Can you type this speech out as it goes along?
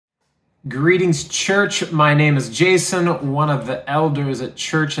Greetings, church. My name is Jason, one of the elders at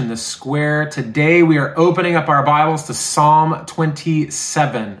Church in the Square. Today we are opening up our Bibles to Psalm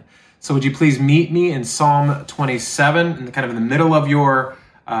 27. So would you please meet me in Psalm 27, kind of in the middle of your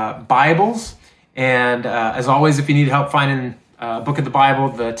Bibles. And as always, if you need help finding a book of the Bible,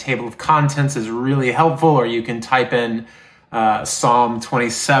 the table of contents is really helpful, or you can type in Psalm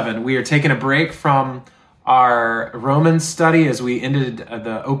 27. We are taking a break from our Romans study as we ended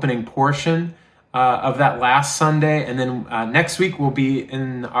the opening portion of that last Sunday. And then next week we'll be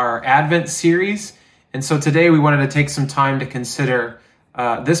in our Advent series. And so today we wanted to take some time to consider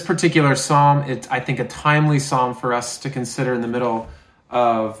this particular psalm. It's, I think, a timely psalm for us to consider in the middle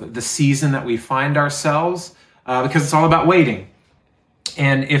of the season that we find ourselves, because it's all about waiting.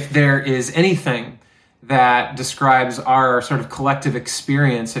 And if there is anything that describes our sort of collective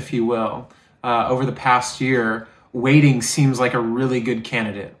experience, if you will, over the past year, waiting seems like a really good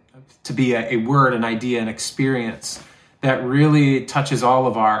candidate to be a word, an idea, an experience that really touches all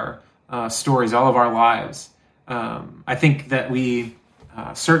of our stories, all of our lives. I think that we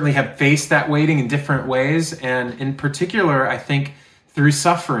certainly have faced that waiting in different ways, and in particular, I think through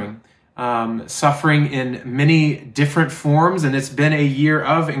suffering. Suffering in many different forms, and it's been a year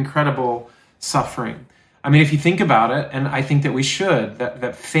of incredible suffering. I mean, if you think about it, and I think that we should,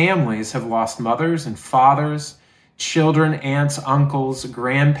 that families have lost mothers and fathers, children, aunts, uncles,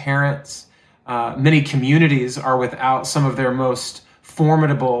 grandparents. Many communities are without some of their most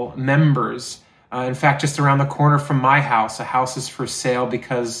formidable members. In fact, just around the corner from my house, a house is for sale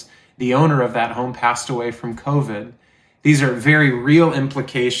because the owner of that home passed away from COVID. These are very real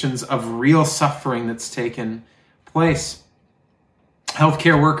implications of real suffering that's taken place.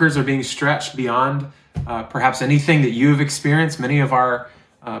 Healthcare workers are being stretched beyond perhaps anything that you've experienced. Many of our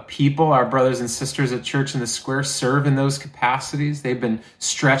people, our brothers and sisters at Church in the Square, serve in those capacities. They've been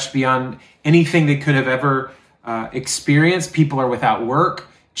stretched beyond anything they could have ever experienced. People are without work.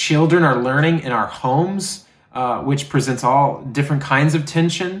 Children are learning in our homes, which presents all different kinds of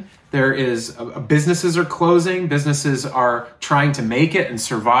tension. There is businesses are closing. Businesses are trying to make it and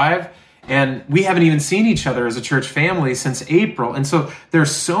survive. And we haven't even seen each other as a church family since April. And so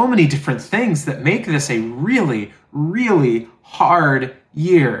there's so many different things that make this a really, really hard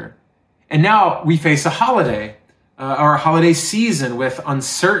year. And now we face a holiday, or a holiday season with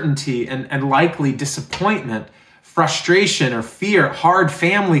uncertainty and likely disappointment, frustration or fear, hard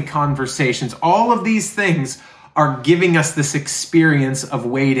family conversations. All of these things are giving us this experience of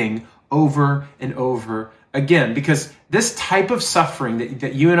waiting over and over again, because this type of suffering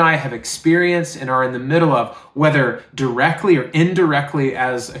that you and I have experienced and are in the middle of, whether directly or indirectly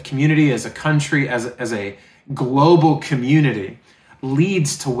as a community, as a country, as a global community,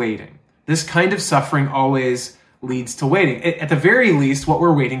 leads to waiting. This kind of suffering always leads to waiting. At the very least, what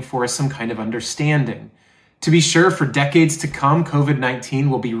we're waiting for is some kind of understanding. To be sure, for decades to come, COVID-19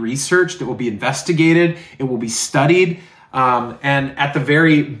 will be researched, it will be investigated, it will be studied. And at the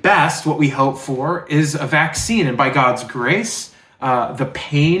very best, what we hope for is a vaccine. And by God's grace, the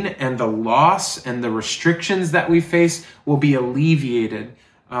pain and the loss and the restrictions that we face will be alleviated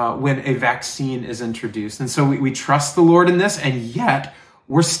when a vaccine is introduced. And so we trust the Lord in this, and yet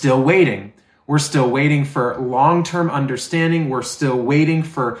we're still waiting. We're still waiting for long-term understanding. We're still waiting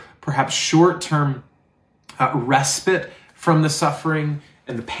for perhaps short-term respite from the suffering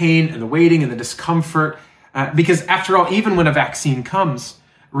and the pain and the waiting and the discomfort. Because after all, even when a vaccine comes,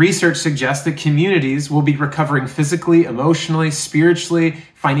 research suggests that communities will be recovering physically, emotionally, spiritually,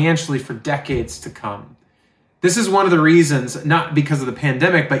 financially for decades to come. This is one of the reasons, not because of the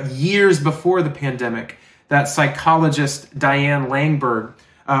pandemic, but years before the pandemic, that psychologist Diane Langberg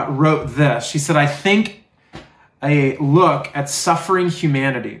wrote this. She said, "I think a look at suffering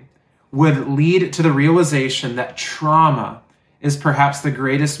humanity would lead to the realization that trauma is perhaps the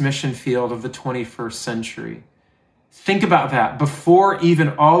greatest mission field of the 21st century." Think about that. Before even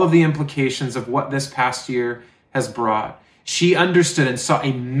all of the implications of what this past year has brought, she understood and saw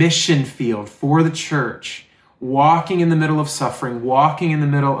a mission field for the church, walking in the middle of suffering, walking in the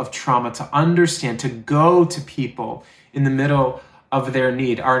middle of trauma, to understand, to go to people in the middle of their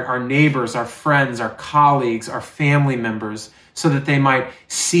need, our neighbors, our friends, our colleagues, our family members, so that they might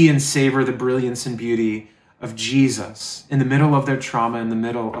see and savor the brilliance and beauty of Jesus in the middle of their trauma, in the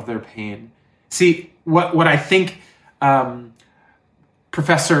middle of their pain. See, what I think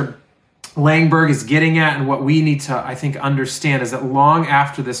Professor Langberg is getting at, and what we need to, I think, understand, is that long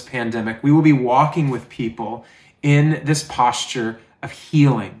after this pandemic, we will be walking with people in this posture of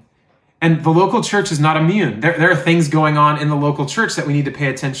healing. And the local church is not immune. There are things going on in the local church that we need to pay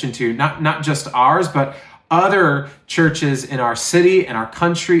attention to, not just ours, but other churches in our city and our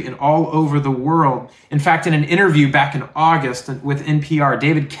country and all over the world. In fact, in an interview back in August with NPR,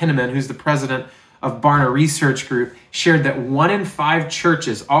 David Kinnaman, who's the president of Barna Research Group, shared that 1 in 5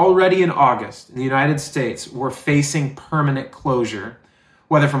 churches already in August in the United States were facing permanent closure,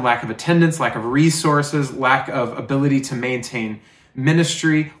 whether from lack of attendance, lack of resources, lack of ability to maintain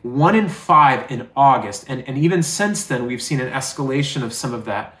ministry. 1 in 5 in August. And even since then, we've seen an escalation of some of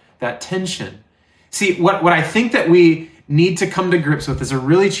that tension. See, what I think that we need to come to grips with is a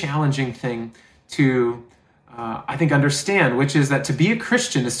really challenging thing to, I think, understand, which is that to be a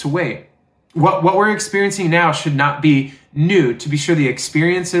Christian is to wait. What we're experiencing now should not be new. To be sure, the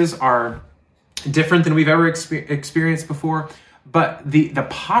experiences are different than we've ever experienced before, but the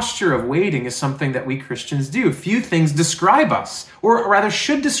posture of waiting is something that we Christians do. Few things describe us, or rather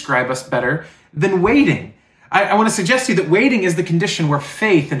should describe us better than waiting. I want to suggest to you that waiting is the condition where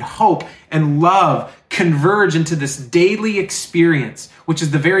faith and hope and love converge into this daily experience, which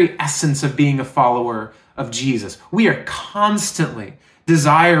is the very essence of being a follower of Jesus. We are constantly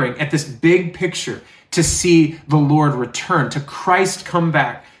desiring at this big picture to see the Lord return, to Christ come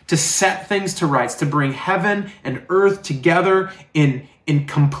back, to set things to rights, to bring heaven and earth together in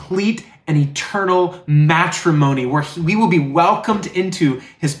complete and eternal matrimony, where we will be welcomed into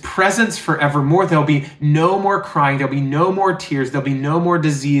his presence forevermore. There'll be no more crying. There'll be no more tears. There'll be no more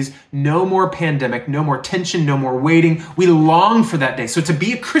disease, no more pandemic, no more tension, no more waiting. We long for that day. So to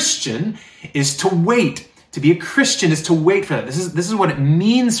be a Christian is to wait. To be a Christian is to wait for that. This is what it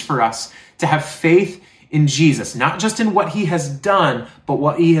means for us to have faith in Jesus, not just in what he has done, but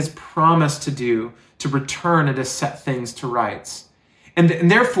what he has promised to do, to return and to set things to rights. And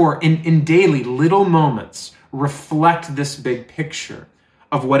therefore, in daily little moments, reflect this big picture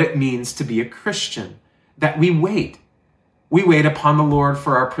of what it means to be a Christian, that we wait. We wait upon the Lord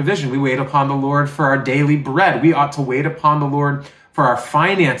for our provision. We wait upon the Lord for our daily bread. We ought to wait upon the Lord for our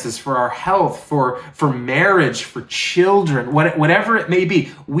finances, for our health, for marriage, for children, whatever it may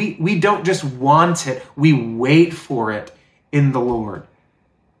be. We don't just want it, we wait for it in the Lord.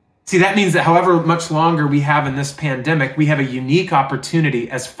 See, that means that however much longer we have in this pandemic, we have a unique opportunity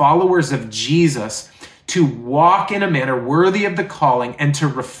as followers of Jesus to walk in a manner worthy of the calling and to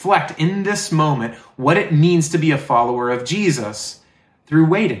reflect in this moment what it means to be a follower of Jesus through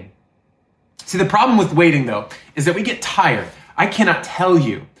waiting. See, the problem with waiting, though, is that we get tired. I cannot tell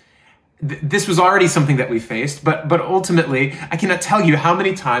you. This was already something that we faced, but ultimately, I cannot tell you how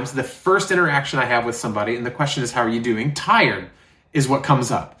many times the first interaction I have with somebody, and the question is, how are you doing? Tired is what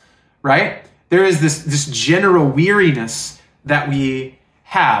comes up. Right? There is this general weariness that we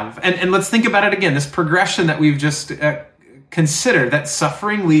have. And let's think about it again, this progression that we've just considered, that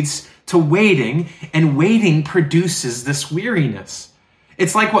suffering leads to waiting, and waiting produces this weariness.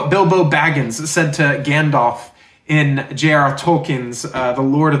 It's like what Bilbo Baggins said to Gandalf in J.R.R. Tolkien's The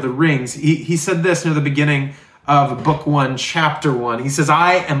Lord of the Rings. He said this near the beginning of Book 1, Chapter 1. He says,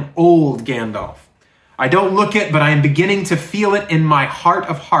 "I am old, Gandalf. I don't look it, but I am beginning to feel it in my heart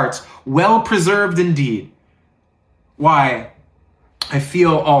of hearts, well preserved indeed. Why, I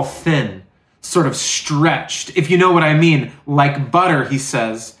feel all thin, sort of stretched, if you know what I mean, like butter," he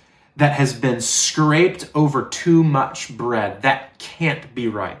says, "that has been scraped over too much bread. That can't be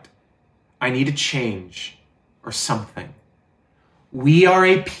right. I need a change or something." We are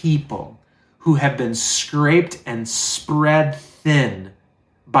a people who have been scraped and spread thin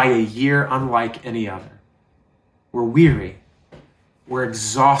by a year unlike any other. We're weary. We're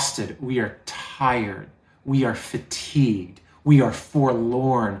exhausted. We are tired. We are fatigued. We are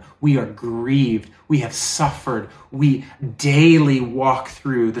forlorn. We are grieved. We have suffered. We daily walk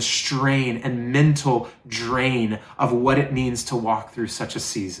through the strain and mental drain of what it means to walk through such a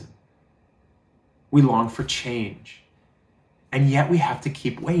season. We long for change. And yet we have to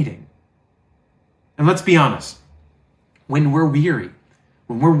keep waiting. And let's be honest. When we're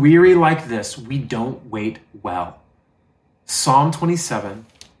weary like this, we don't wait well. Psalm 27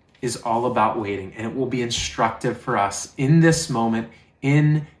 is all about waiting, and it will be instructive for us in this moment,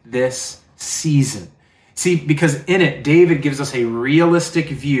 in this season. See, because in it, David gives us a realistic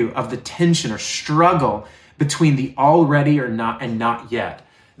view of the tension or struggle between the already or not and not yet.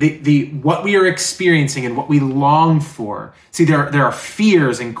 The what we are experiencing and what we long for. See, there are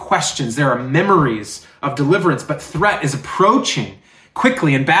fears and questions. There are memories of deliverance, but threat is approaching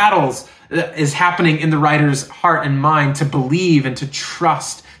quickly, and battles is happening in the writer's heart and mind to believe and to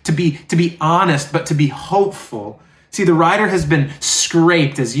trust, to be honest, but to be hopeful. See, the writer has been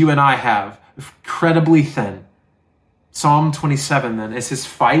scraped, as you and I have, incredibly thin. Psalm 27, then, is his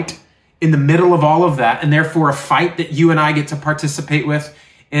fight in the middle of all of that, and therefore a fight that you and I get to participate with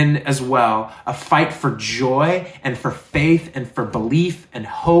in as well, a fight for joy and for faith and for belief and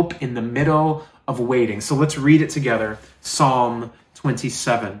hope in the middle of waiting. So let's read it together. Psalm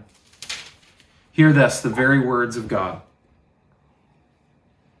 27. Hear this, the very words of God.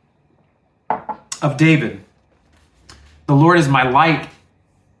 Of David. The Lord is my light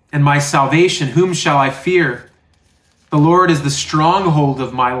and my salvation. Whom shall I fear? The Lord is the stronghold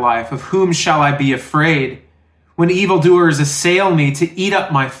of my life. Of whom shall I be afraid? When evildoers assail me to eat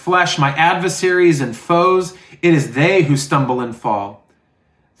up my flesh, my adversaries and foes, it is they who stumble and fall.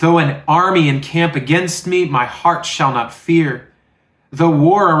 Though an army encamp against me, my heart shall not fear. Though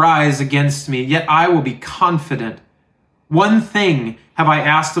war arise against me, yet I will be confident. One thing have I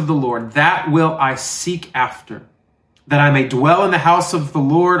asked of the Lord, that will I seek after, that I may dwell in the house of the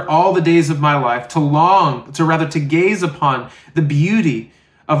Lord all the days of my life, to gaze upon the beauty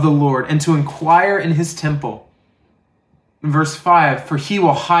of the Lord and to inquire in his temple. Verse 5, for he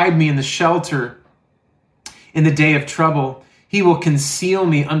will hide me in the shelter in the day of trouble. He will conceal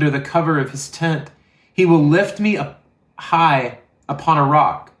me under the cover of his tent. He will lift me up high upon a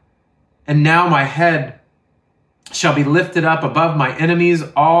rock. And now my head shall be lifted up above my enemies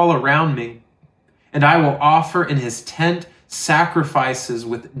all around me. And I will offer in his tent sacrifices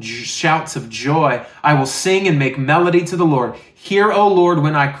with shouts of joy. I will sing and make melody to the Lord. Hear, O Lord,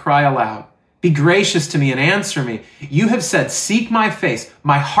 when I cry aloud. Be gracious to me and answer me. You have said, seek my face.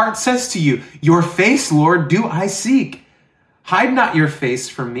 My heart says to you, your face, Lord, do I seek. Hide not your face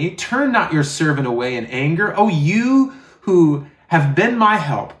from me. Turn not your servant away in anger. O you who have been my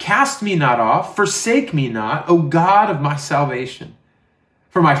help, cast me not off. Forsake me not, O God of my salvation.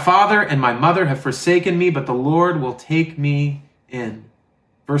 For my father and my mother have forsaken me, but the Lord will take me in.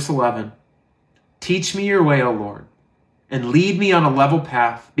 Verse 11, teach me your way, O Lord, and lead me on a level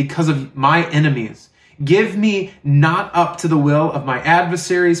path because of my enemies. Give me not up to the will of my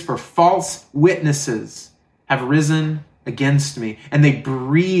adversaries, for false witnesses have risen against me, and they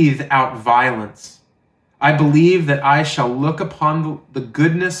breathe out violence. I believe that I shall look upon the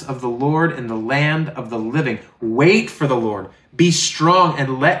goodness of the Lord in the land of the living. Wait for the Lord. Be strong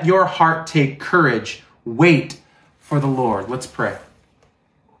and let your heart take courage. Wait for the Lord. Let's pray.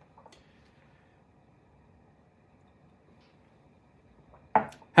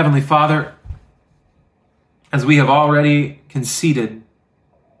 Heavenly Father, as we have already conceded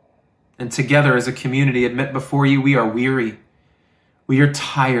and together as a community admit before you, we are weary. We are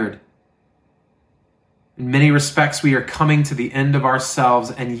tired. In many respects, we are coming to the end of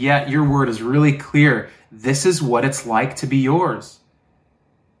ourselves, and yet your word is really clear. This is what it's like to be yours.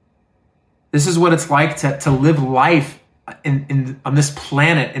 This is what it's like to live life on this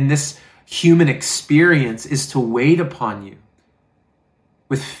planet, in this human experience, is to wait upon you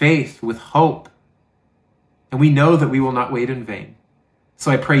with faith, with hope. And we know that we will not wait in vain.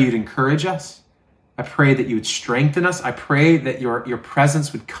 So I pray you'd encourage us. I pray that you would strengthen us. I pray that your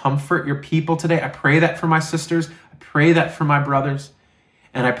presence would comfort your people today. I pray that for my sisters. I pray that for my brothers.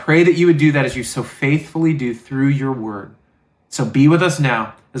 And I pray that you would do that as you so faithfully do through your word. So be with us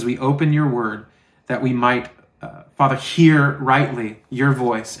now as we open your word, that we might, Father, hear rightly your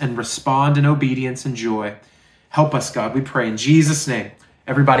voice and respond in obedience and joy. Help us, God, we pray in Jesus' name.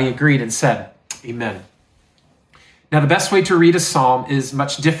 Everybody agreed and said, amen. Now, the best way to read a psalm is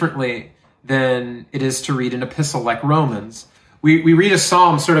much differently than it is to read an epistle like Romans. We read a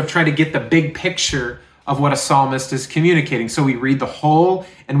psalm sort of trying to get the big picture of what a psalmist is communicating. So we read the whole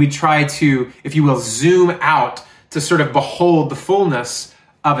and we try to, if you will, zoom out to sort of behold the fullness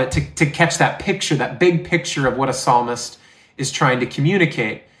of it, to catch that picture, that big picture of what a psalmist is trying to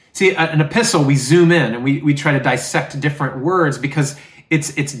communicate. See, an epistle, we zoom in and we try to dissect different words because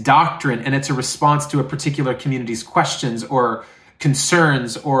it's doctrine and it's a response to a particular community's questions or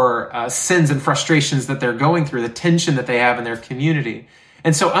concerns or sins and frustrations that they're going through, the tension that they have in their community.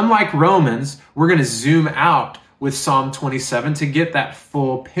 And so unlike Romans, we're going to zoom out with Psalm 27 to get that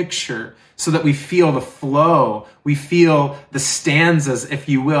full picture so that we feel the flow, we feel the stanzas, if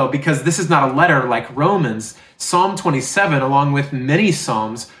you will, because this is not a letter like Romans. Psalm 27, along with many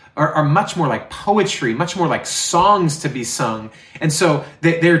psalms, are much more like poetry, much more like songs to be sung. And so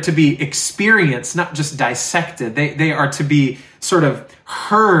they're to be experienced, not just dissected. They are to be sort of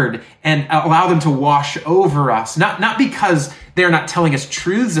heard and allow them to wash over us. Not because they're not telling us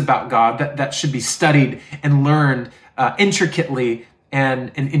truths about God that should be studied and learned intricately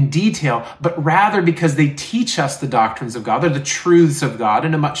and in detail, but rather because they teach us the doctrines of God. They're the truths of God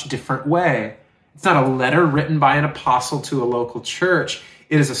in a much different way. It's not a letter written by an apostle to a local church.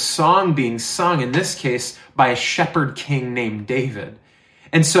 It is a song being sung, in this case, by a shepherd king named David.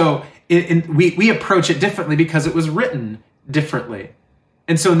 And so we approach it differently because it was written differently.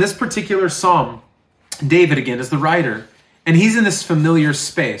 And so in this particular psalm, David, again, is the writer, and he's in this familiar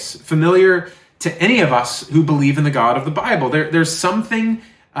space, familiar to any of us who believe in the God of the Bible. There's something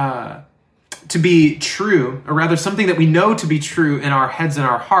to be true, or rather something that we know to be true in our heads and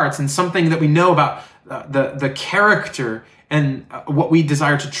our hearts, and something that we know about the character and what we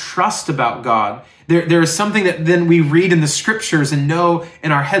desire to trust about God. There is something that then we read in the scriptures and know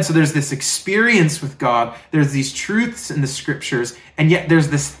in our heads. So there's this experience with God. There's these truths in the scriptures. And yet there's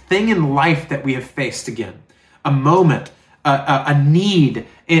this thing in life that we have faced again. A moment, a need,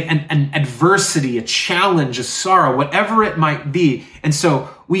 an adversity, a challenge, a sorrow, whatever it might be. And so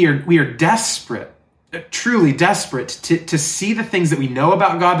we are desperate, truly desperate to see the things that we know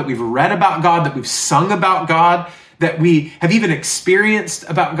about God, that we've read about God, that we've sung about God, that we have even experienced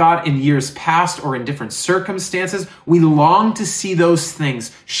about God in years past or in different circumstances. We long to see those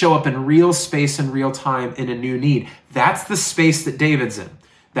things show up in real space and real time in a new need. That's the space that David's in.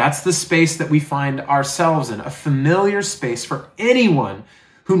 That's the space that we find ourselves in, a familiar space for anyone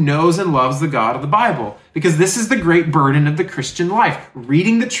who knows and loves the God of the Bible. Because this is the great burden of the Christian life,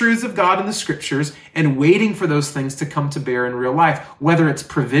 reading the truths of God in the scriptures and waiting for those things to come to bear in real life, whether it's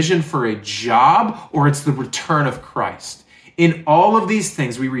provision for a job or it's the return of Christ. In all of these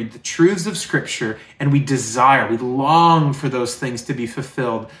things, we read the truths of Scripture and we long for those things to be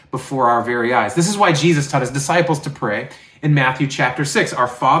fulfilled before our very eyes. This is why Jesus taught his disciples to pray in Matthew chapter 6. Our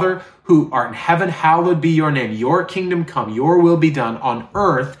Father who art in heaven, hallowed be your name. Your kingdom come, your will be done on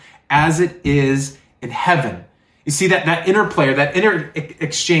earth as it is in heaven. You see that interplay, that inner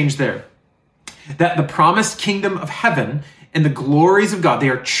exchange there. That the promised kingdom of heaven and the glories of God, they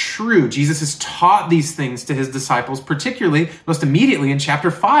are true. Jesus has taught these things to his disciples, particularly, most immediately in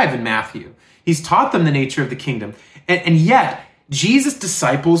chapter 5 in Matthew. He's taught them the nature of the kingdom. And yet, Jesus'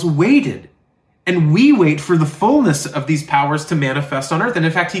 disciples waited. And we wait for the fullness of these powers to manifest on earth. And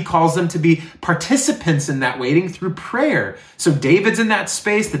in fact, he calls them to be participants in that waiting through prayer. So David's in that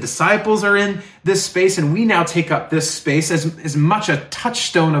space, the disciples are in this space, and we now take up this space as much a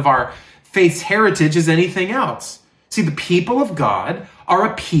touchstone of our faith's heritage as anything else. See, the people of God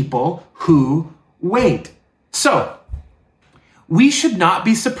are a people who wait. So, we should not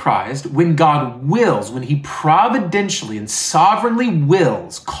be surprised when God wills, when he providentially and sovereignly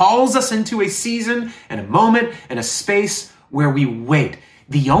wills, calls us into a season and a moment and a space where we wait.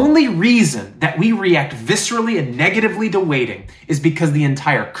 The only reason that we react viscerally and negatively to waiting is because the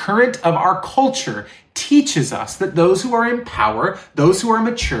entire current of our culture teaches us that those who are in power, those who are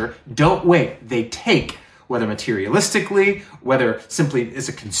mature, don't wait. They take, whether materialistically, whether simply as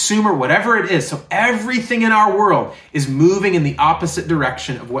a consumer, whatever it is. So everything in our world is moving in the opposite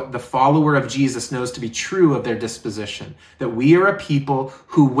direction of what the follower of Jesus knows to be true of their disposition. That we are a people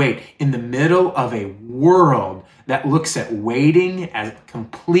who wait in the middle of a world that looks at waiting as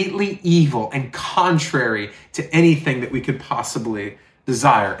completely evil and contrary to anything that we could possibly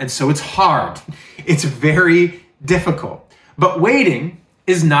desire. And so it's hard. It's very difficult. But waiting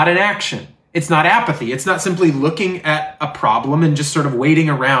is not an action. It's not apathy. It's not simply looking at a problem and just sort of waiting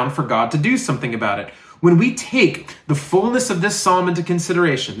around for God to do something about it. When we take the fullness of this psalm into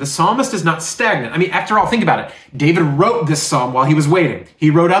consideration, the psalmist is not stagnant. I mean, after all, think about it. David wrote this psalm while he was waiting. He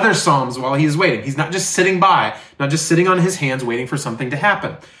wrote other psalms while he was waiting. He's not just sitting by, not just sitting on his hands waiting for something to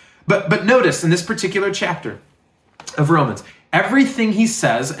happen. But notice in this particular chapter of Romans, everything he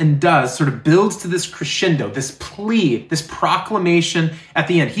says and does sort of builds to this crescendo, this plea, this proclamation at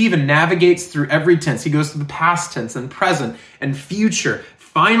the end. He even navigates through every tense. He goes through the past tense and present and future,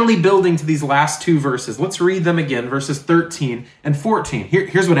 finally building to these last two verses. Let's read them again, verses 13 and 14.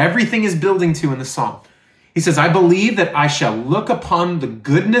 Here's what everything is building to in the psalm. He says, I believe that I shall look upon the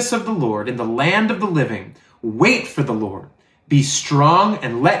goodness of the Lord in the land of the living. Wait for the Lord. Be strong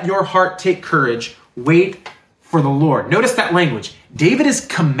and let your heart take courage. Wait for the Lord. Notice that language. David is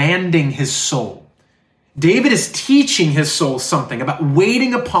commanding his soul. David is teaching his soul something about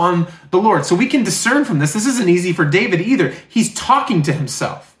waiting upon the Lord. So we can discern from this isn't easy for David either. He's talking to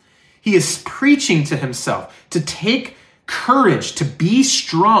himself. He is preaching to himself to take courage, to be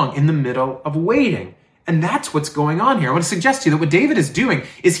strong in the middle of waiting. And that's what's going on here. I want to suggest to you that what David is doing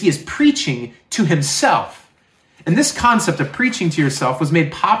is he is preaching to himself. And this concept of preaching to yourself was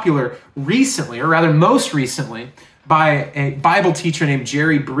made popular recently, or rather most recently, by a Bible teacher named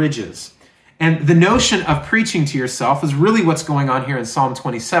Jerry Bridges. And the notion of preaching to yourself is really what's going on here in Psalm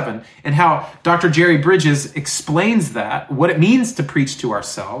 27, and how Dr. Jerry Bridges explains that, what it means to preach to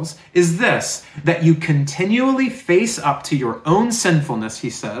ourselves, is this, that you continually face up to your own sinfulness, he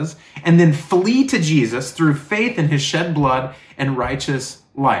says, and then flee to Jesus through faith in his shed blood and righteous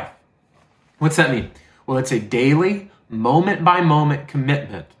life. What's that mean? Well, it's a daily, moment by moment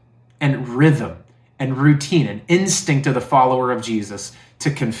commitment and rhythm and routine and instinct of the follower of Jesus to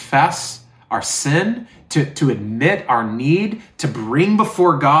confess our sin, to admit our need, to bring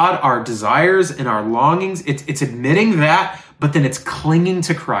before God our desires and our longings. It's admitting that, but then it's clinging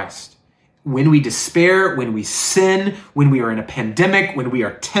to Christ. When we despair, when we sin, when we are in a pandemic, when we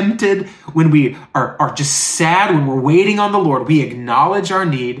are tempted, when we are just sad, when we're waiting on the Lord, we acknowledge our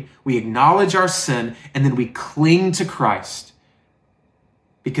need, we acknowledge our sin, and then we cling to Christ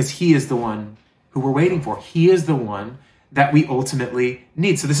because he is the one who we're waiting for. He is the one that we ultimately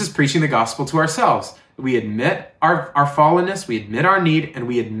need. So this is preaching the gospel to ourselves. We admit our fallenness, we admit our need, and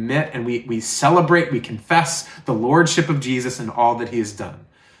we admit and we celebrate, we confess the lordship of Jesus and all that he has done.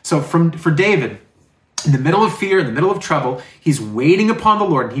 So for David, in the middle of fear, in the middle of trouble, he's waiting upon the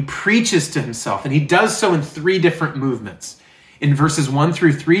Lord and he preaches to himself. And he does so in three different movements. In verses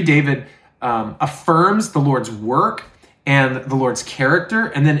 1-3, David affirms the Lord's work and the Lord's character.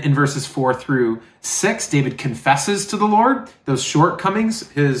 And then in verses 4-6, David confesses to the Lord those shortcomings,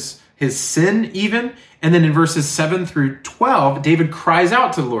 his sin even. And then in verses 7-12, David cries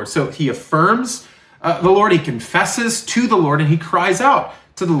out to the Lord. So he affirms the Lord, he confesses to the Lord, and he cries out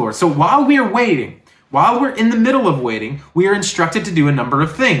to the Lord. So while we are waiting, while we're in the middle of waiting, we are instructed to do a number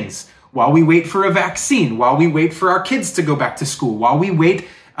of things. While we wait for a vaccine, while we wait for our kids to go back to school, while we wait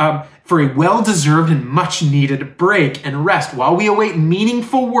for a well-deserved and much-needed break and rest, while we await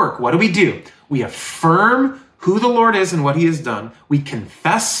meaningful work, what do? We affirm who the Lord is and what he has done. We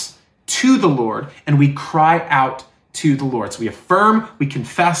confess to the Lord, and we cry out to the Lord. So we affirm, we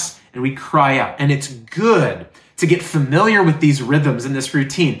confess, and we cry out. And it's good to get familiar with these rhythms and this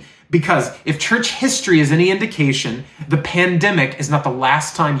routine, because if church history is any indication, the pandemic is not the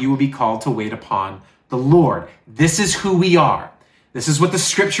last time you will be called to wait upon the Lord. This is who we are. This is what the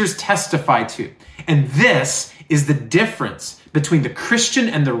scriptures testify to. And this is the difference between the Christian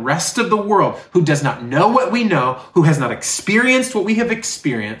and the rest of the world who does not know what we know, who has not experienced what we have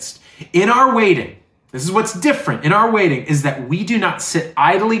experienced. In our waiting, this is what's different in our waiting, is that we do not sit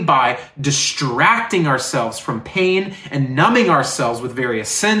idly by, distracting ourselves from pain and numbing ourselves with various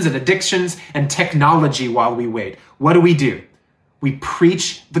sins and addictions and technology while we wait. What do? We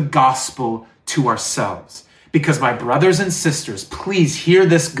preach the gospel to ourselves. Because my brothers and sisters, please hear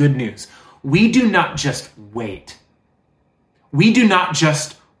this good news. We do not just wait. We do not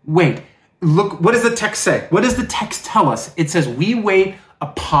just wait. Look, what does the text say? What does the text tell us? It says we wait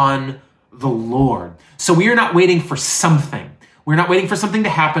upon the Lord. So we are not waiting for something. We're not waiting for something to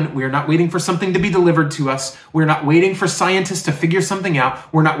happen. We're not waiting for something to be delivered to us. We're not waiting for scientists to figure something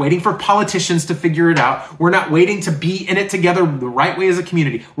out. We're not waiting for politicians to figure it out. We're not waiting to be in it together the right way as a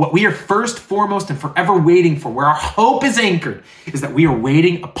community. What we are first, foremost, and forever waiting for, where our hope is anchored, is that we are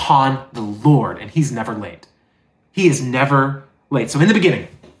waiting upon the Lord, and he's never late. He is never late. So in the beginning,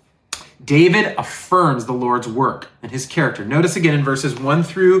 David affirms the Lord's work and his character. Notice again in verses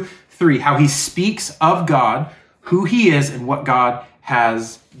 1-3 how he speaks of God, who he is, and what God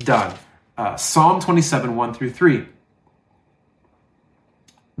has done. Psalm 27, 1-3.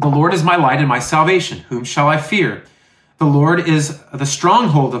 The Lord is my light and my salvation. Whom shall I fear? The Lord is the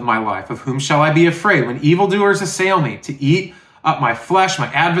stronghold of my life. Of whom shall I be afraid? When evildoers assail me to eat up my flesh, my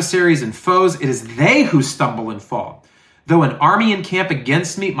adversaries and foes, it is they who stumble and fall. Though an army encamp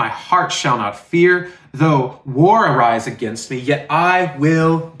against me, my heart shall not fear. Though war arise against me, yet I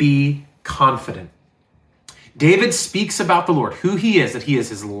will be confident. David speaks about the Lord, who he is, that he is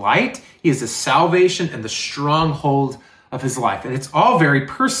his light, he is his salvation, and the stronghold of his life. And it's all very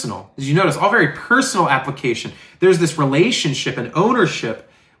personal. As you notice, all very personal application. There's this relationship and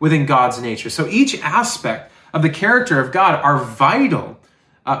ownership within God's nature. So each aspect of the character of God are vital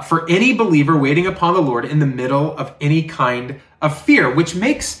for any believer waiting upon the Lord in the middle of any kind of fear, which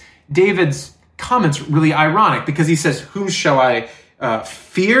makes David's comments really ironic, because he says, whom shall I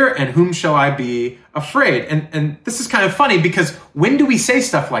fear and whom shall I be afraid? And this is kind of funny, because when do we say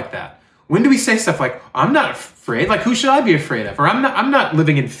stuff like that? When do we say stuff like, I'm not afraid, like who should I be afraid of? Or I'm not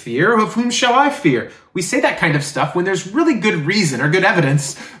living in fear, of whom shall I fear? We say that kind of stuff when there's really good reason or good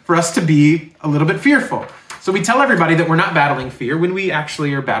evidence for us to be a little bit fearful. So we tell everybody that we're not battling fear when we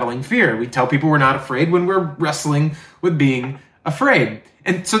actually are battling fear. We tell people we're not afraid when we're wrestling with being afraid.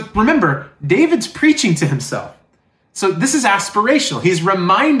 And so remember, David's preaching to himself. So this is aspirational. He's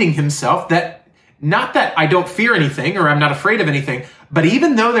reminding himself that not that I don't fear anything or I'm not afraid of anything, but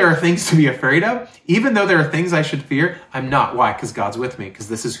even though there are things to be afraid of, even though there are things I should fear, I'm not. Why? Because God's with me, because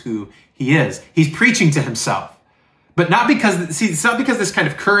this is who he is. He's preaching to himself. But not because, see, it's not because this kind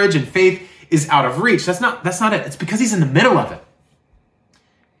of courage and faith is out of reach. That's not it. It's because he's in the middle of it.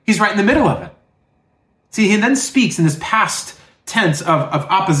 He's right in the middle of it. See, he then speaks in this past tense of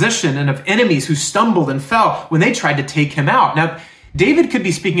opposition and of enemies who stumbled and fell when they tried to take him out. Now, David could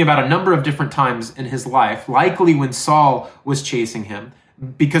be speaking about a number of different times in his life, likely when Saul was chasing him,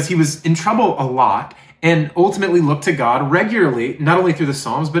 because he was in trouble a lot and ultimately looked to God regularly, not only through the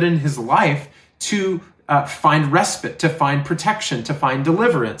Psalms, but in his life to find respite, to find protection, to find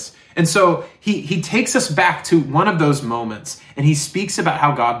deliverance. And so he takes us back to one of those moments, and he speaks about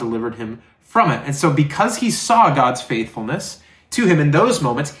how God delivered him from it. And so because he saw God's faithfulness to him in those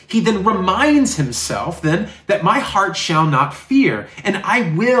moments, he then reminds himself then that my heart shall not fear, and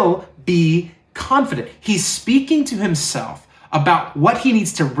I will be confident. He's speaking to himself about what he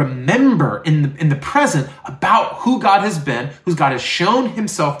needs to remember in the present about who God has been, who God has shown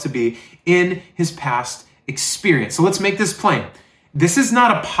himself to be in his past experience. So let's make this plain. This is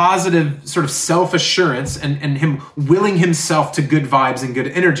not a positive sort of self-assurance and him willing himself to good vibes and good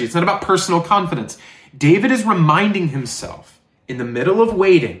energy. It's not about personal confidence. David is reminding himself in the middle of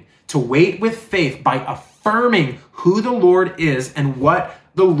waiting to wait with faith by affirming who the Lord is and what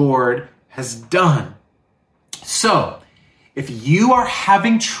the Lord has done. So, if you are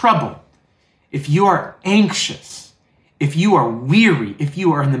having trouble, if you are anxious, if you are weary, if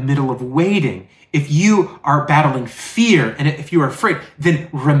you are in the middle of waiting, if you are battling fear, and if you are afraid, then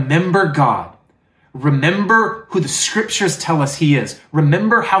remember God. Remember who the scriptures tell us he is.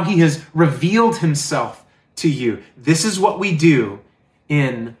 Remember how he has revealed himself to you. This is what we do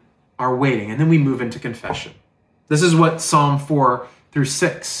in our waiting. And then we move into confession. This is what Psalm 4 through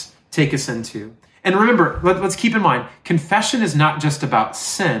 6 take us into. And remember, let's keep in mind, confession is not just about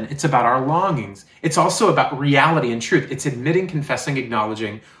sin. It's about our longings. It's also about reality and truth. It's admitting, confessing,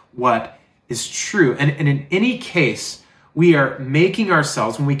 acknowledging what is true. And in any case, we are making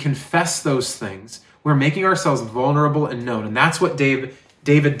ourselves, when we confess those things, we're making ourselves vulnerable and known. And that's what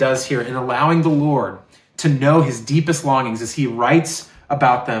David does here in allowing the Lord to know his deepest longings as he writes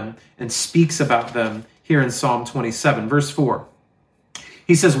about them and speaks about them here in Psalm 27, verse 4.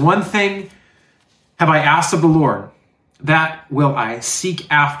 He says, "One thing have I asked of the Lord, that will I seek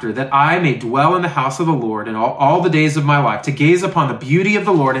after, that I may dwell in the house of the Lord in all the days of my life, to gaze upon the beauty of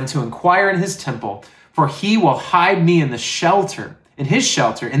the Lord and to inquire in his temple. For he will hide me in his shelter, in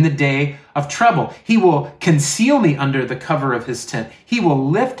the day of trouble. He will conceal me under the cover of his tent. He will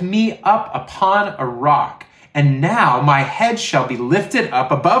lift me up upon a rock. And now my head shall be lifted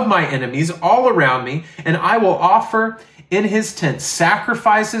up above my enemies all around me, and I will offer in his tent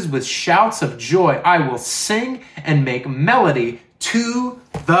sacrifices with shouts of joy. I will sing and make melody to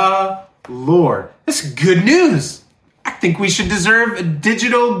the Lord." This is good news. I think we should deserve a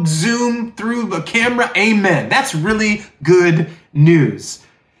digital zoom through a camera. Amen. That's really good news.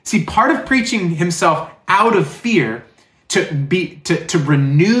 See, part of preaching himself out of fear to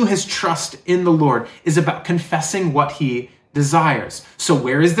renew his trust in the Lord is about confessing what he desires. So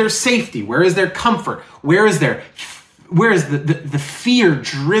where is there safety? Where is there comfort? Where is the fear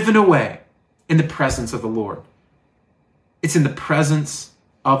driven away? In the presence of the Lord. It's in the presence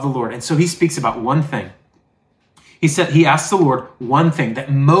of the Lord. And so he speaks about one thing. He asks the Lord one thing that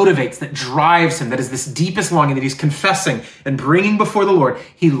motivates, that drives him, that is this deepest longing that he's confessing and bringing before the Lord.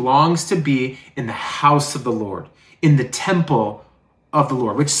 He longs to be in the house of the Lord, in the temple of the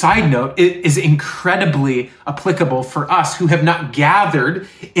Lord, which, side note, is incredibly applicable for us who have not gathered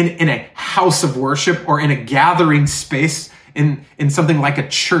in a house of worship or in a gathering space in something like a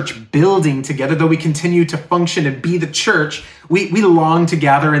church building together. Though we continue to function and be the church, we long to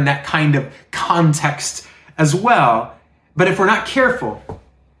gather in that kind of context as well. But if we're not careful,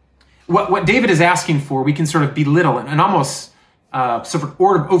 what David is asking for, we can sort of belittle and almost sort of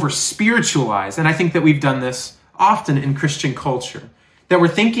over spiritualize. And I think that we've done this often in Christian culture. That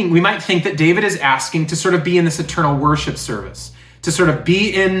we might think that David is asking to sort of be in this eternal worship service, to sort of be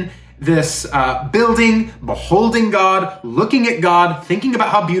in this building, beholding God, looking at God, thinking about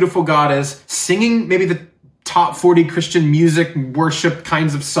how beautiful God is, singing maybe the top 40 Christian music, worship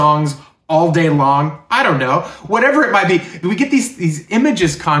kinds of songs all day long. I don't know. Whatever it might be. We get these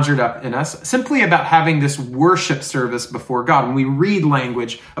images conjured up in us simply about having this worship service before God. When we read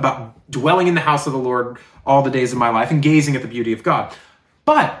language about dwelling in the house of the Lord all the days of my life and gazing at the beauty of God.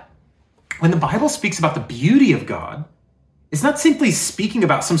 But when the Bible speaks about the beauty of God, it's not simply speaking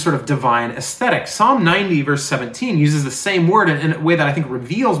about some sort of divine aesthetic. Psalm 90, verse 17, uses the same word in a way that I think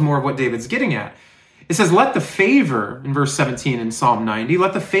reveals more of what David's getting at. It says, "Let the favor," in verse 17 in Psalm 90,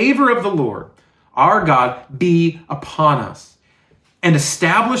 "let the favor of the Lord, our God, be upon us, and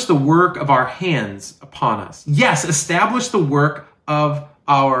establish the work of our hands upon us." Yes, establish the work of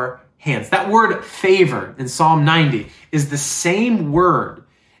our hands. That word favor in Psalm 90 is the same word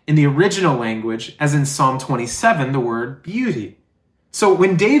in the original language as in Psalm 27, the word beauty. So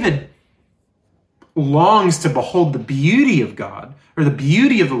when David longs to behold the beauty of God or the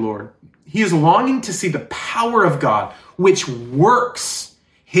beauty of the Lord, he is longing to see the power of God, which works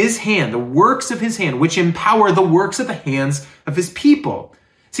his hand, the works of his hand, which empower the works of the hands of his people.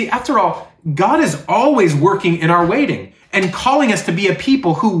 See, after all, God is always working in our waiting and calling us to be a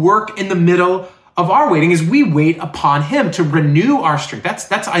people who work in the middle of our waiting as we wait upon him to renew our strength.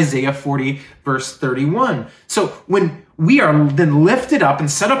 That's Isaiah 40, verse 31. So when we are then lifted up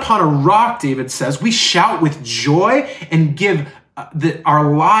and set upon a rock, David says, we shout with joy and give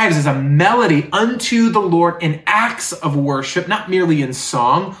our lives as a melody unto the Lord in acts of worship, not merely in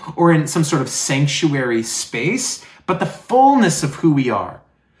song or in some sort of sanctuary space, but the fullness of who we are.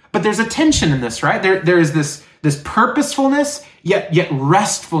 But there's a tension in this, right? There is this purposefulness, yet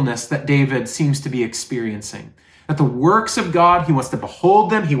restfulness that David seems to be experiencing. That the works of God, he wants to behold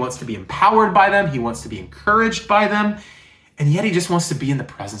them, he wants to be empowered by them, he wants to be encouraged by them, and yet he just wants to be in the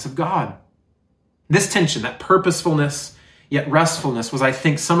presence of God. This tension, that purposefulness, yet restfulness, was, I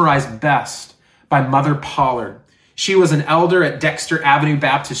think, summarized best by Mother Pollard. She was an elder at Dexter Avenue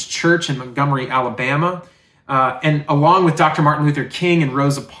Baptist Church in Montgomery, Alabama, and along with Dr. Martin Luther King and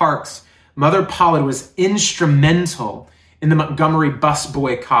Rosa Parks, Mother Pollard was instrumental in the Montgomery bus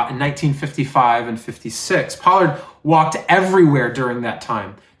boycott in 1955 and 56. Pollard walked everywhere during that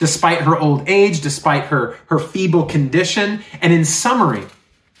time, despite her old age, despite her feeble condition, and in summary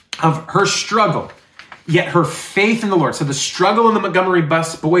of her struggle, yet her faith in the Lord. So the struggle in the Montgomery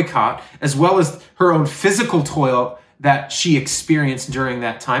bus boycott, as well as her own physical toil that she experienced during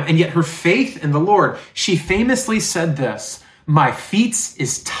that time, and yet her faith in the Lord, she famously said this, "My feet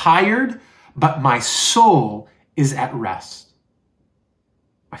is tired, but my soul is at rest."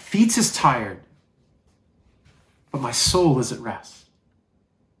 My feet is tired, but my soul is at rest.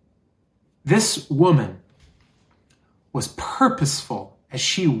 This woman was purposeful as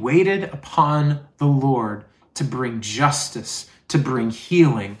she waited upon the Lord to bring justice, to bring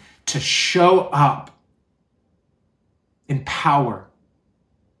healing, to show up in power.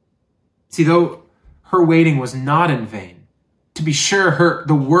 See, though her waiting was not in vain, to be sure,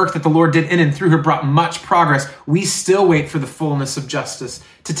 the work that the Lord did in and through her brought much progress. We still wait for the fullness of justice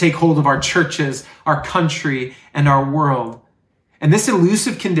to take hold of our churches, our country, and our world. And this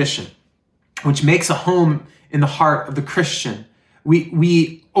elusive condition, which makes a home in the heart of the Christian,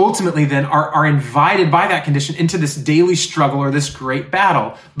 we ultimately then are invited by that condition into this daily struggle or this great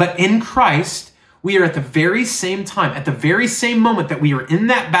battle. But in Christ, we are at the very same time, at the very same moment that we are in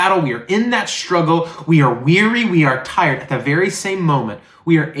that battle, we are in that struggle, we are weary, we are tired. At the very same moment,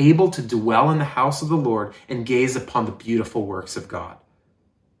 we are able to dwell in the house of the Lord and gaze upon the beautiful works of God.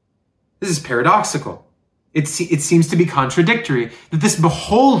 This is paradoxical. It seems to be contradictory that this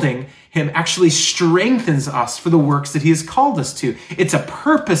beholding him actually strengthens us for the works that he has called us to. It's a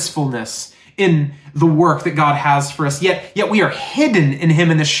purposefulness in the work that God has for us, yet we are hidden in him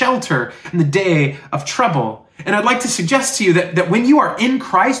in the shelter in the day of trouble. And I'd like to suggest to you that when you are in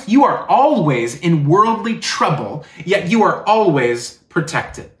Christ, you are always in worldly trouble, yet you are always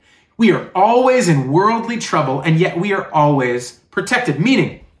protected. We are always in worldly trouble, and yet we are always protected,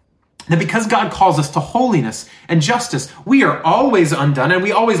 meaning that because God calls us to holiness and justice, we are always undone, and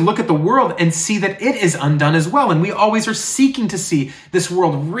we always look at the world and see that it is undone as well. And we always are seeking to see this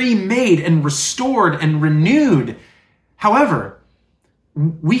world remade and restored and renewed. However,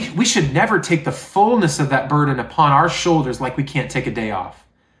 we should never take the fullness of that burden upon our shoulders like we can't take a day off.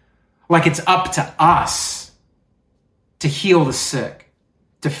 Like it's up to us to heal the sick,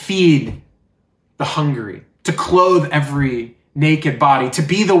 to feed the hungry, to clothe every naked body, to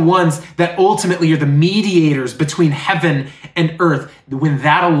be the ones that ultimately are the mediators between heaven and earth, when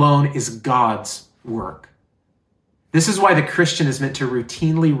that alone is God's work. This is why the Christian is meant to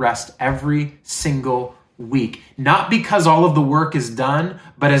routinely rest every single week. Not because all of the work is done,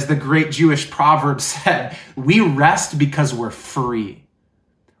 but as the great Jewish proverb said, we rest because we're free.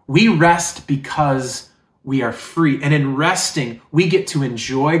 We rest because we are free. And in resting, we get to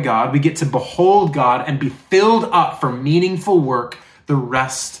enjoy God. We get to behold God and be filled up for meaningful work the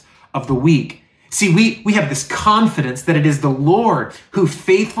rest of the week. See, we have this confidence that it is the Lord who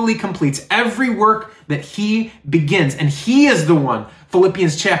faithfully completes every work that he begins. And he is the one,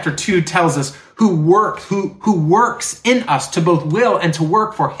 Philippians chapter 2 tells us, who works in us to both will and to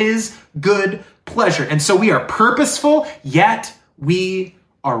work for his good pleasure. And so we are purposeful, yet we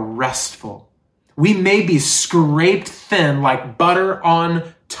are restful. We may be scraped thin like butter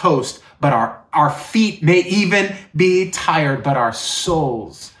on toast, but our feet may even be tired, but our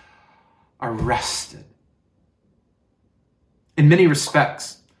souls are rested. In many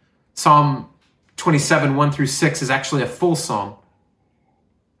respects, Psalm 27, 1 through 6 is actually a full psalm.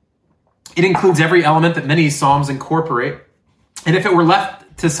 It includes every element that many psalms incorporate. And if it were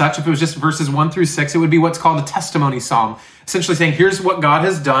left to such, if it was just verses 1 through 6, it would be what's called a testimony psalm, essentially saying, here's what God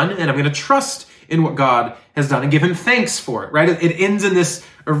has done, and I'm going to trust in what God has done and give him thanks for it, right? It ends in this,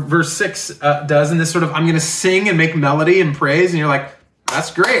 or verse 6 does, in this sort of, I'm going to sing and make melody and praise, and you're like,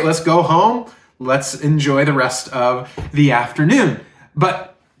 that's great, let's go home, let's enjoy the rest of the afternoon. But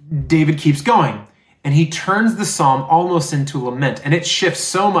David keeps going, and he turns the psalm almost into lament, and it shifts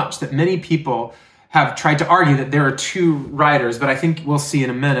so much that many people have tried to argue that there are two writers, but I think we'll see in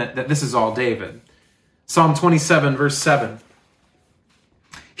a minute that this is all David. Psalm 27, verse 7.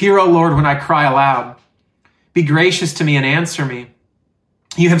 Hear, O Lord, when I cry aloud. Be gracious to me and answer me.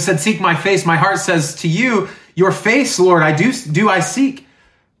 You have said, seek my face. My heart says to you, your face, Lord, I seek.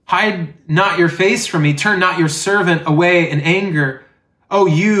 Hide not your face from me. Turn not your servant away in anger. O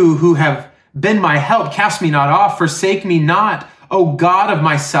you who have been my help, cast me not off. Forsake me not, O God of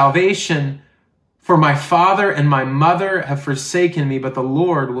my salvation. For my father and my mother have forsaken me, but the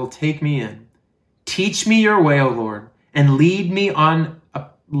Lord will take me in. Teach me your way, O Lord, and lead me on a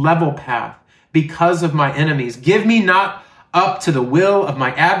level path because of my enemies. Give me not up to the will of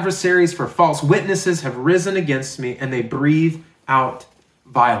my adversaries, for false witnesses have risen against me, and they breathe out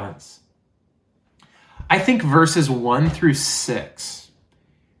violence. I think verses 1 through 6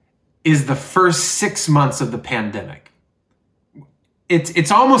 is the first 6 months of the pandemic.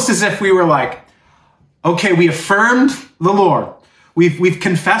 It's almost as if we were like, okay, we affirmed the Lord. We've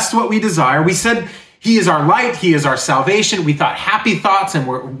confessed what we desire. We said he is our light. He is our salvation. We thought happy thoughts and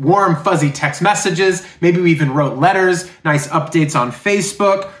were warm, fuzzy text messages. Maybe we even wrote letters, nice updates on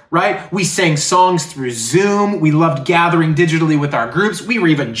Facebook, right? We sang songs through Zoom. We loved gathering digitally with our groups. We were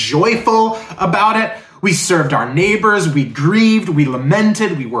even joyful about it. We served our neighbors. We grieved. We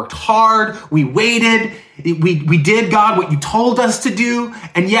lamented. We worked hard. We waited. We did, God, what you told us to do.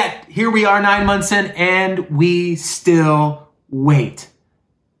 And yet here we are 9 months in and we still wait.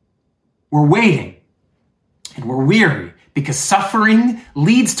 We're waiting and we're weary because suffering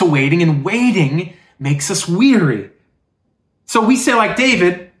leads to waiting and waiting makes us weary. So we say like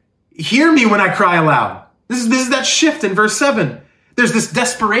David, hear me when I cry aloud. This is that shift in verse 7. There's this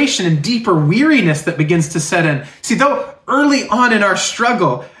desperation and deeper weariness that begins to set in. See, though early on in our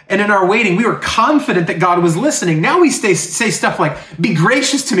struggle and in our waiting, we were confident that God was listening. Now we say stuff like, be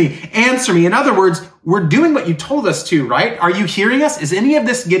gracious to me, answer me. In other words, we're doing what you told us to, right? Are you hearing us? Is any of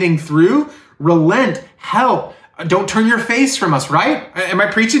this getting through? Relent, help. Don't turn your face from us, right? Am I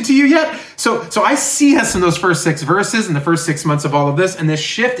preaching to you yet? So I see us in those first 6 verses, in the first 6 months of all of this, and this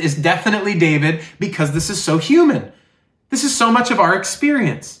shift is definitely David because this is so human. This is so much of our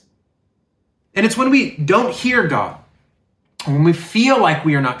experience. And it's when we don't hear God, when we feel like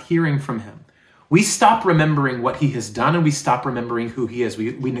we are not hearing from him, we stop remembering what he has done and we stop remembering who he is.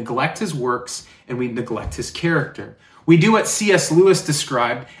 We neglect his works and we neglect his character. We do what C.S. Lewis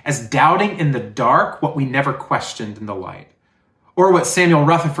described as doubting in the dark what we never questioned in the light. Or what Samuel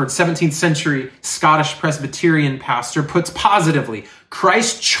Rutherford, 17th century Scottish Presbyterian pastor, puts positively.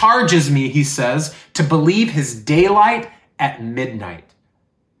 Christ charges me, he says, to believe his daylight at midnight.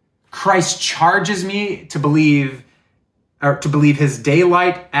 Christ charges me to believe his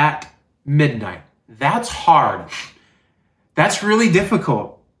daylight at midnight. That's hard. That's really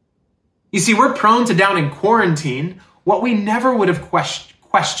difficult. You see, we're prone to down in quarantine what we never would have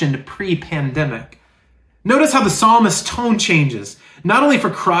questioned pre-pandemic. Notice how the psalmist's tone changes, not only for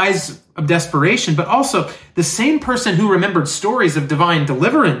cries of desperation, but also the same person who remembered stories of divine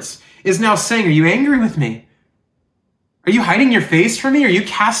deliverance is now saying, are you angry with me? Are you hiding your face from me? Are you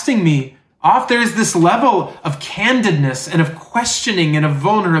casting me off? There's this level of candidness and of questioning and of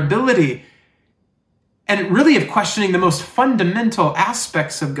vulnerability and really of questioning the most fundamental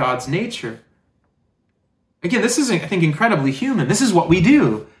aspects of God's nature. Again, this is, I think, incredibly human. This is what we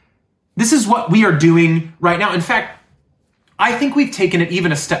do. This is what we are doing right now. In fact, I think we've taken it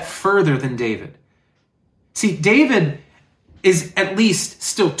even a step further than David. See, David is at least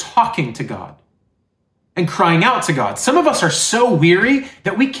still talking to God and crying out to God. Some of us are so weary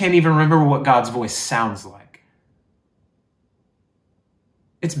that we can't even remember what God's voice sounds like.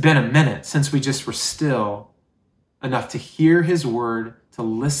 It's been a minute since we just were still enough to hear his word, to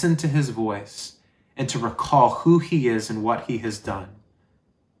listen to his voice, and to recall who he is and what he has done.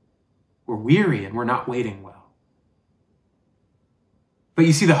 We're weary and we're not waiting well. But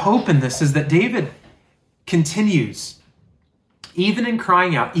you see, the hope in this is that David continues, even in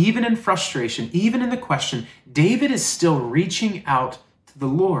crying out, even in frustration, even in the question, David is still reaching out to the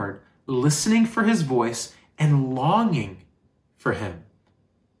Lord, listening for his voice and longing for him.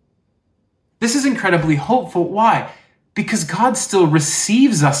 This is incredibly hopeful. Why? Because God still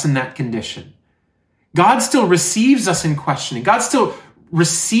receives us in that condition. God still receives us in questioning. God still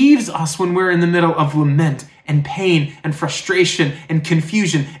receives us when we're in the middle of lament and pain and frustration and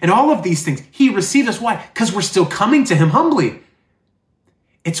confusion and all of these things. He receives us. Why? Because we're still coming to him humbly.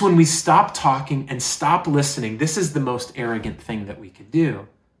 It's when we stop talking and stop listening. This is the most arrogant thing that we could do.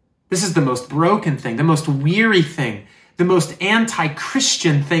 This is the most broken thing, the most weary thing, the most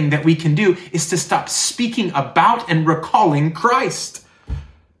anti-Christian thing that we can do is to stop speaking about and recalling Christ.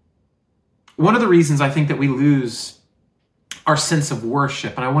 One of the reasons I think that we lose our sense of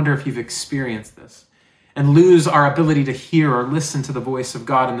worship, and I wonder if you've experienced this, and lose our ability to hear or listen to the voice of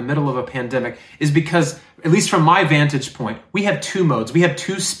God in the middle of a pandemic is because, at least from my vantage point, we have two modes. We have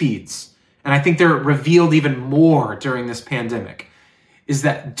two speeds. And I think they're revealed even more during this pandemic, is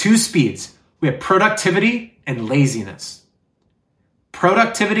that two speeds. We have productivity and laziness.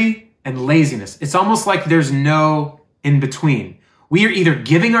 Productivity and laziness. It's almost like there's no in between. We are either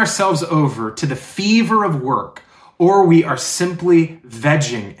giving ourselves over to the fever of work, or we are simply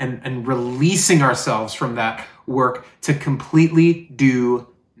vegging and releasing ourselves from that work to completely do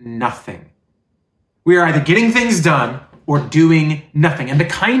nothing. We are either getting things done or doing nothing. And the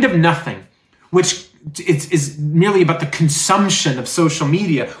kind of nothing, which is merely about the consumption of social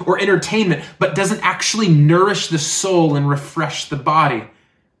media or entertainment, but doesn't actually nourish the soul and refresh the body.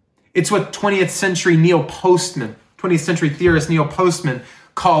 It's what 20th century theorist Neil Postman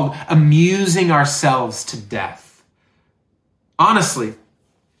called amusing ourselves to death. Honestly,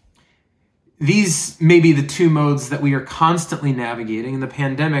 these may be the two modes that we are constantly navigating, and the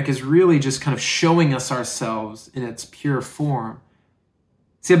pandemic is really just kind of showing us ourselves in its pure form.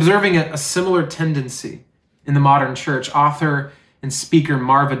 See, observing a similar tendency in the modern church, author and speaker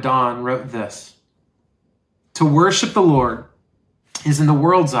Marva Dawn wrote this: "To worship the Lord is in the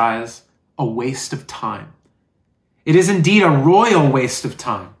world's eyes a waste of time. It is indeed a royal waste of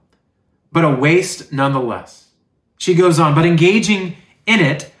time, but a waste nonetheless." She goes on, "But engaging in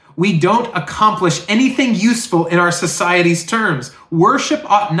it, we don't accomplish anything useful in our society's terms. Worship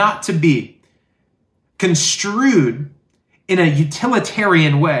ought not to be construed in a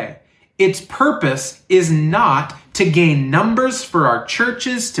utilitarian way. Its purpose is not to gain numbers for our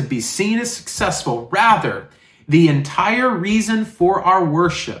churches to be seen as successful. Rather, the entire reason for our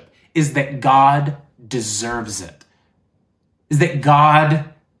worship is that God deserves it.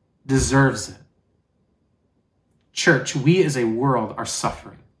 Church, we as a world are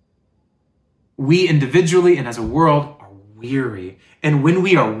suffering. We individually and as a world are weary. And when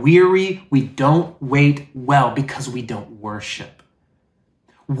we are weary, we don't wait well because we don't worship.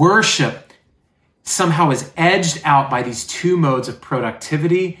 Worship somehow is edged out by these two modes of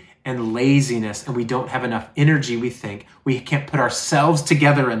productivity and laziness, and we don't have enough energy, we think. We can't put ourselves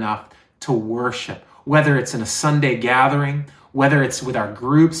together enough to worship, whether it's in a Sunday gathering, whether it's with our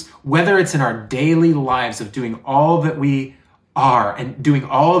groups, whether it's in our daily lives of doing all that we are and doing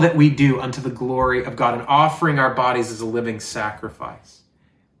all that we do unto the glory of God and offering our bodies as a living sacrifice.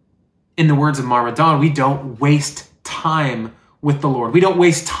 In the words of Marva Dawn, we don't waste time with the Lord. We don't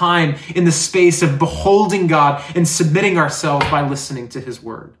waste time in the space of beholding God and submitting ourselves by listening to his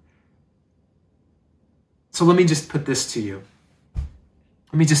word. So let me just put this to you.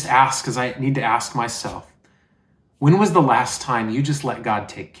 Let me just ask, because I need to ask myself, when was the last time you just let God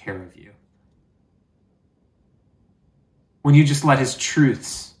take care of you? When you just let his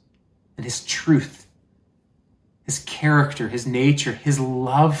truths and his truth, his character, his nature, his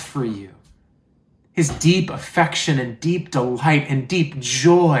love for you, his deep affection and deep delight and deep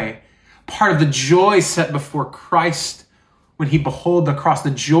joy, part of the joy set before Christ when he behold the cross,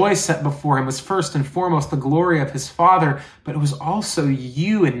 the joy set before him was first and foremost the glory of his Father, but it was also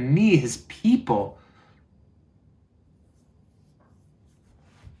you and me, his people.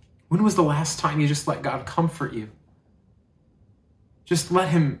 When was the last time you just let God comfort you? Just let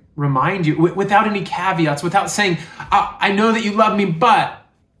him remind you without any caveats, without saying, I know that you love me, but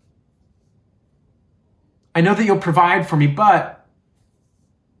I know that you'll provide for me, but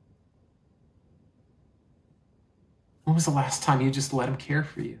when was the last time you just let him care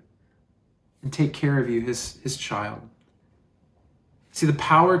for you and take care of you, his child? See, the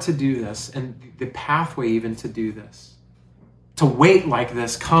power to do this and the pathway even to do this, to wait like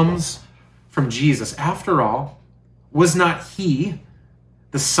this, comes from Jesus. After all, was not he,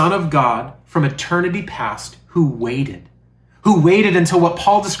 the Son of God from eternity past, who waited until what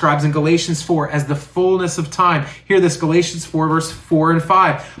Paul describes in Galatians 4 as the fullness of time? Hear this, Galatians 4, verse 4 and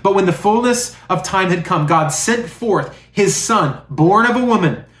 5. But when the fullness of time had come, God sent forth his Son, born of a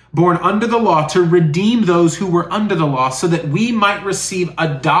woman, born under the law, to redeem those who were under the law, so that we might receive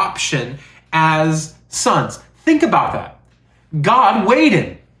adoption as sons. Think about that. God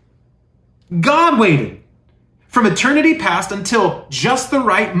waited. God waited from eternity past until just the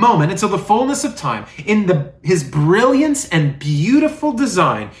right moment, until the fullness of time. In his brilliance and beautiful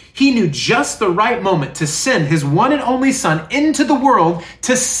design, he knew just the right moment to send his one and only Son into the world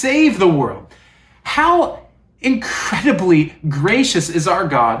to save the world. How incredibly gracious is our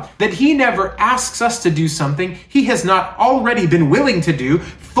God that he never asks us to do something he has not already been willing to do,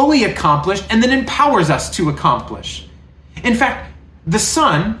 fully accomplished, and then empowers us to accomplish. In fact, the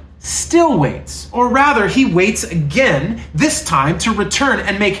Son still waits, or rather, he waits again, this time to return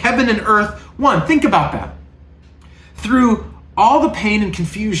and make heaven and earth one. Think about that. Through all the pain and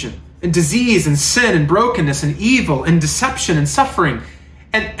confusion and disease and sin and brokenness and evil and deception and suffering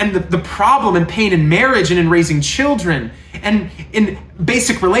and the problem and pain in marriage and in raising children and in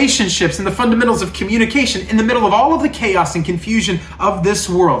basic relationships and the fundamentals of communication, in the middle of all of the chaos and confusion of this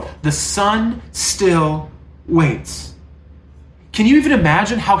world, the Son still waits. Can you even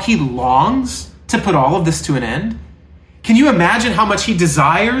imagine how he longs to put all of this to an end? Can you imagine how much he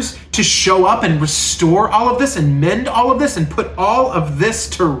desires to show up and restore all of this and mend all of this and put all of this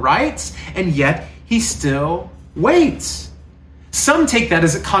to rights? And yet he still waits. Some take that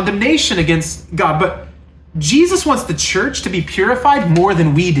as a condemnation against God, but Jesus wants the church to be purified more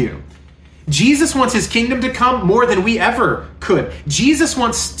than we do. Jesus wants his kingdom to come more than we ever could. Jesus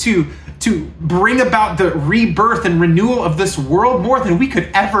wants to bring about the rebirth and renewal of this world more than we could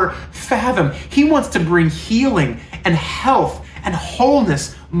ever fathom. He wants to bring healing and health and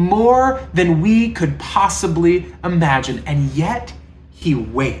wholeness more than we could possibly imagine. And yet, he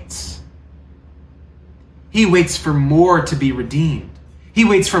waits. He waits for more to be redeemed. He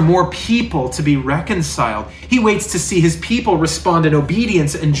waits for more people to be reconciled. He waits to see his people respond in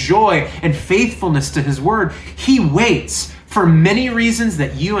obedience and joy and faithfulness to his word. He waits for many reasons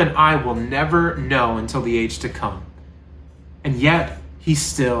that you and I will never know until the age to come. And yet, he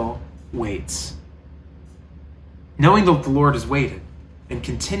still waits. Knowing that the Lord has waited and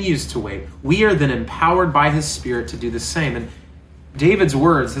continues to wait, we are then empowered by his Spirit to do the same. And David's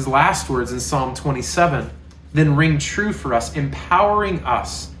words, his last words in Psalm 27, then ring true for us, empowering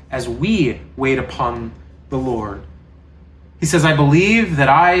us as we wait upon the Lord. He says, I believe that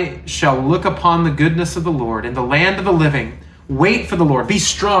I shall look upon the goodness of the Lord in the land of the living. Wait for the Lord. Be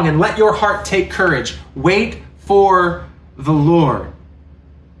strong and let your heart take courage. Wait for the Lord.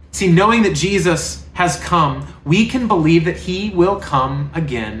 See, knowing that Jesus has come, we can believe that he will come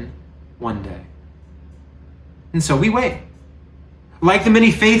again one day. And so we wait. Like the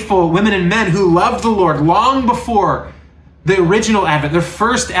many faithful women and men who loved the Lord long before the original advent, the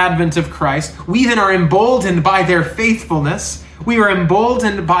first advent of Christ, we then are emboldened by their faithfulness. We are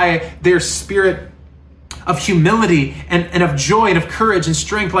emboldened by their spirit of humility and of joy and of courage and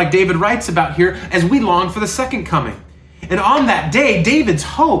strength, like David writes about here, as we long for the second coming. And on that day, David's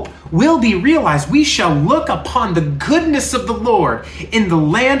hope will be realized. We shall look upon the goodness of the Lord in the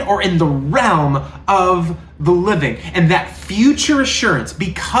land or in the realm of the living. And that future assurance,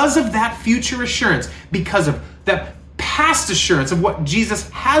 because of that future assurance, because of that past assurance of what Jesus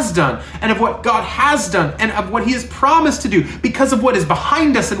has done and of what God has done and of what he has promised to do, because of what is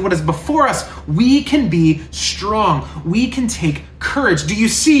behind us and what is before us, we can be strong. We can take courage. Do you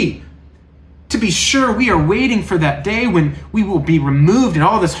see? To be sure, we are waiting for that day when we will be removed and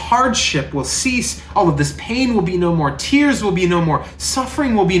all of this hardship will cease. All of this pain will be no more. Tears will be no more.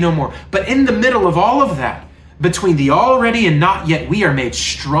 Suffering will be no more. But in the middle of all of that, between the already and not yet, we are made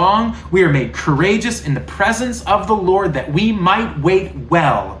strong. We are made courageous in the presence of the Lord, that we might wait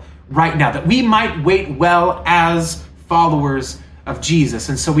well right now, that we might wait well as followers of Jesus.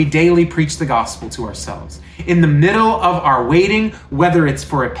 And so we daily preach the gospel to ourselves. In the middle of our waiting, whether it's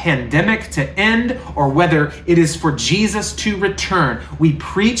for a pandemic to end or whether it is for Jesus to return, we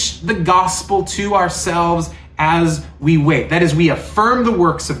preach the gospel to ourselves as we wait. That is, we affirm the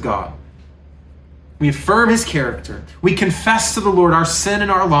works of God. We affirm his character. We confess to the Lord our sin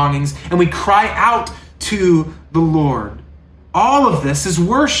and our longings, and we cry out to the Lord. All of this is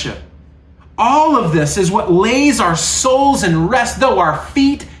worship. All of this is what lays our souls in rest, though our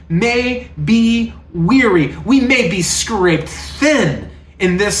feet may be weary. We may be scraped thin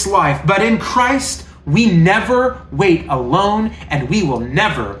in this life, but in Christ, we never wait alone, and we will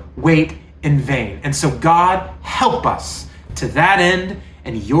never wait in vain. And so God, help us to that end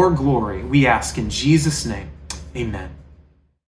and your glory, we ask in Jesus' name. Amen.